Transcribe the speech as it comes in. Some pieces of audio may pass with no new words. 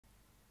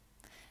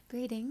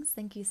Greetings.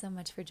 Thank you so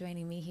much for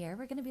joining me here.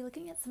 We're going to be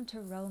looking at some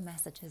tarot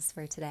messages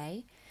for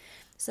today.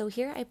 So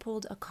here I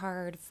pulled a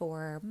card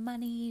for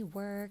money,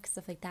 work,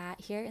 stuff like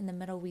that. Here in the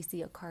middle we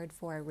see a card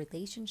for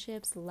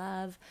relationships,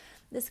 love.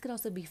 This could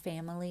also be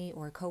family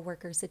or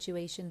coworker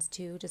situations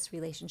too, just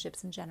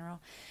relationships in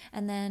general.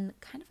 And then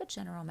kind of a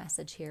general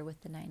message here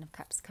with the Nine of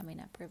Cups coming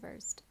up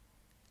reversed.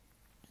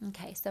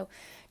 Okay, so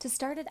to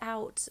start it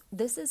out,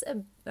 this is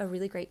a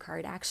really great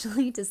card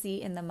actually to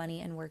see in the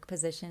money and work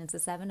position. It's the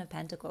Seven of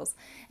Pentacles.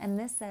 And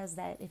this says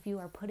that if you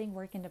are putting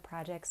work into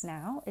projects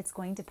now, it's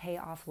going to pay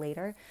off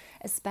later.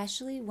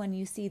 Especially when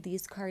you see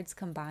these cards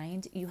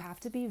combined, you have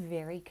to be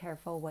very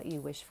careful what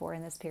you wish for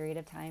in this period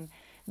of time.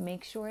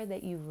 Make sure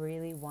that you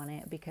really want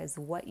it, because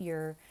what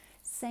you're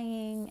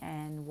saying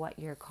and what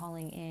you're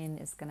calling in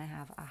is going to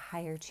have a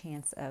higher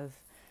chance of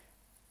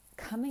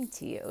coming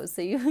to you.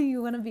 So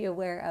you want to be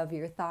aware of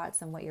your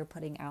thoughts and what you're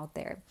putting out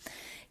there.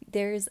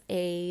 There's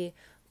a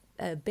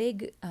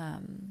big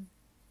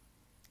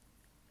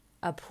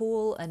a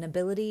pool, an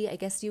ability, I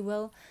guess you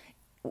will,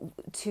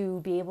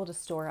 to be able to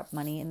store up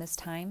money in this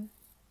time.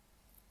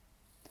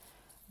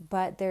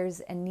 But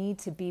there's a need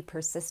to be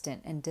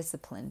persistent and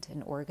disciplined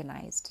and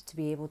organized to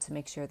be able to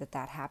make sure that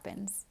that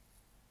happens.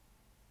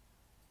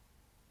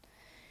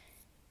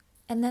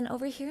 And then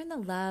over here in the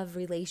love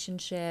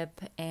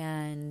relationship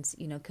and,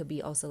 could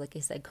be also, like I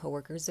said,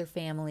 coworkers or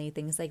family,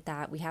 things like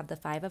that, we have the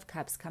Five of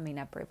Cups coming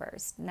up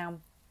reversed. Now,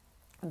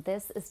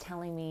 this is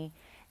telling me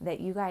that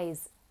you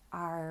guys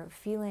are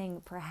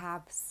feeling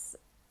perhaps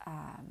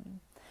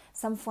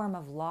some form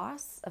of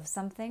loss of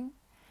something.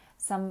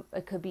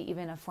 It could be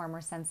even a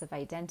former sense of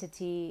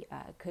identity.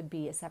 It could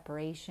be a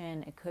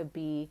separation. It could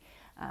be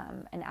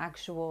an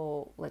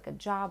actual, like a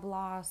job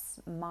loss,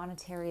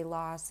 monetary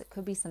loss. It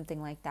could be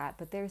something like that.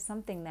 But there's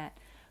something that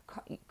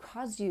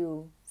caused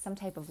you some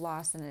type of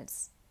loss, and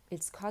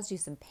it's caused you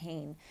some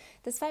pain.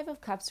 This Five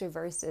of Cups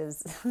reversed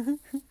is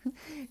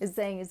is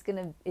saying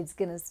it's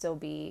gonna still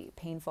be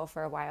painful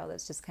for a while.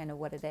 That's just kind of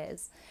what it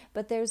is.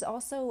 But there's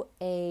also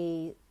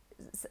a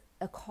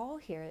call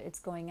here it's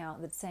going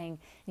out that's saying,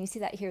 and you see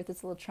that here with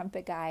this little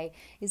trumpet guy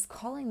is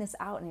calling this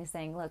out, and he's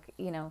saying, look,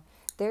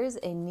 there's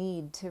a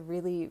need to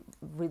really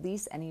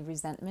release any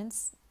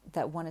resentments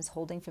that one is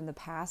holding from the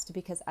past,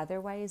 because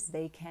otherwise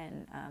they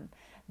can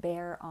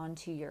bear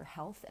onto your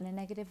health in a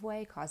negative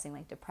way, causing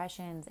like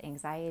depressions,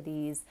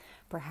 anxieties,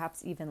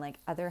 perhaps even like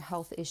other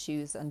health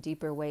issues on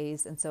deeper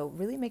ways. And so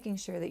really making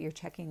sure that you're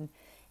checking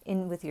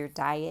in with your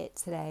diet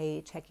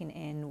today, checking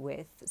in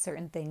with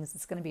certain things,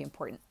 it's going to be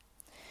important.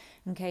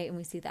 Okay, and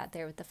we see that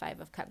there with the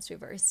Five of Cups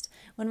reversed.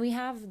 When we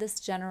have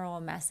this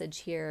general message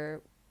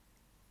here,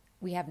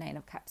 we have Nine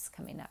of Cups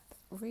coming up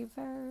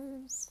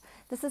reversed.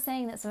 This is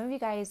saying that some of you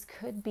guys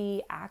could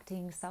be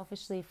acting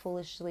selfishly,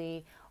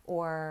 foolishly,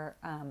 or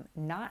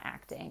not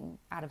acting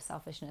out of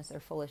selfishness or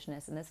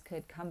foolishness. And this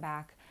could come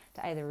back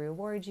to either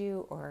reward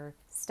you or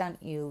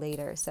stunt you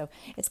later. So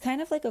it's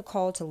kind of like a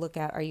call to look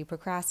at, are you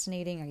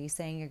procrastinating? Are you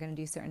saying you're going to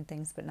do certain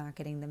things but not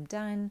getting them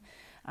done?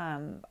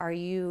 Are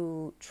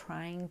you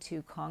trying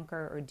to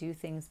conquer or do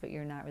things but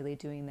you're not really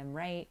doing them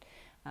right?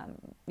 Are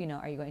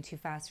you going too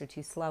fast or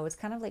too slow? It's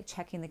kind of like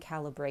checking the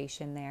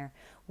calibration there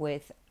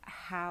with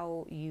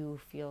how you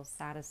feel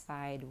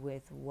satisfied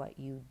with what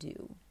you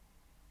do,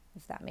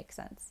 if that makes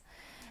sense.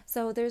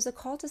 So there's a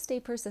call to stay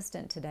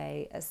persistent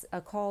today, a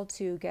call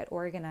to get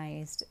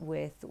organized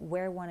with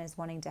where one is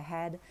wanting to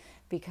head,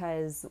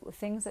 because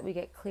things that we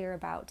get clear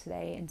about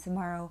today and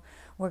tomorrow,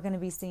 we're going to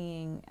be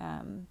seeing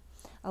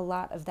a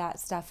lot of that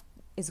stuff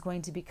is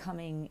going to be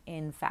coming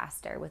in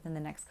faster within the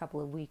next couple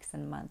of weeks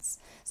and months.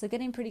 So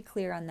getting pretty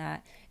clear on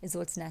that is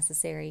what's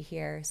necessary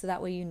here. So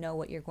that way you know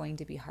what you're going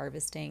to be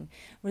harvesting.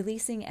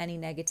 Releasing any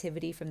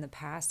negativity from the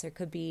past. There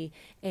could be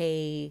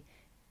a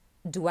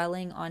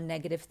dwelling on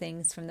negative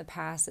things from the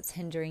past that's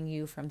hindering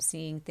you from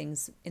seeing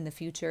things in the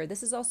future.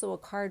 This is also a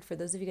card for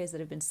those of you guys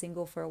that have been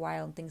single for a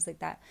while and things like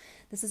that.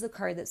 This is a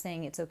card that's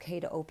saying it's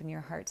okay to open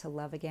your heart to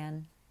love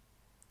again.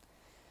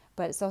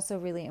 But it's also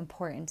really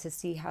important to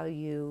see how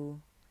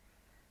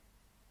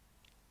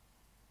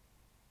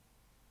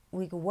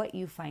what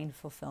you find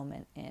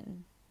fulfillment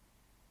in.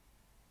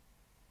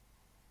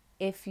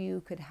 If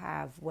you could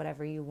have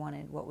whatever you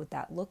wanted, what would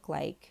that look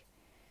like?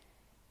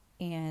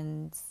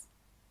 And,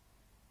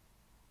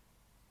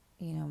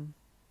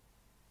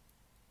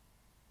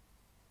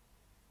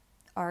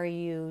 are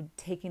you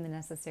taking the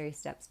necessary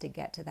steps to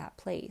get to that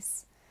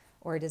place?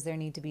 Or does there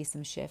need to be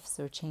some shifts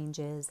or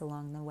changes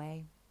along the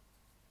way?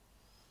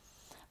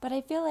 But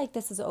I feel like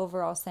this is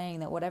overall saying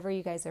that whatever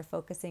you guys are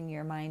focusing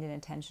your mind and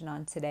attention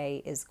on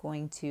today is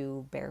going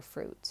to bear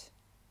fruit.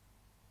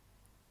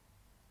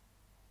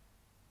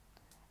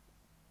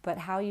 But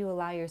how you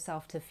allow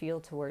yourself to feel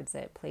towards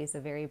it plays a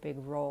very big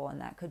role, and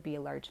that could be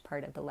a large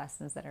part of the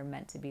lessons that are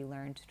meant to be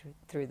learned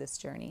through this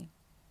journey.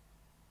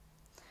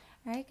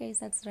 All right, guys,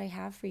 that's what I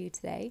have for you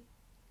today.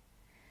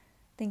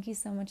 Thank you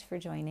so much for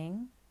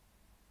joining.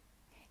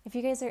 If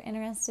you guys are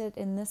interested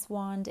in this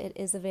wand, it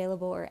is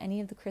available, or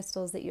any of the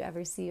crystals that you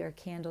ever see or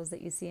candles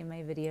that you see in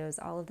my videos.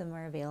 All of them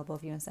are available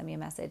if you want to send me a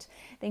message.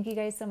 Thank you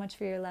guys so much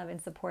for your love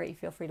and support. You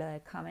feel free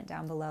to comment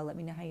down below. Let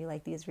me know how you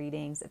like these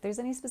readings. If there's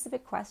any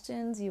specific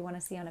questions you want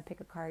to see on a pick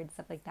a card,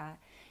 stuff like that,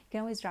 you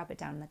can always drop it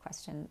down in the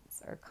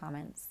questions or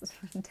comments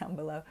down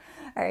below.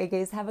 All right,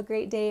 guys, have a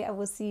great day. I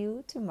will see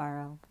you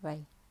tomorrow. Bye.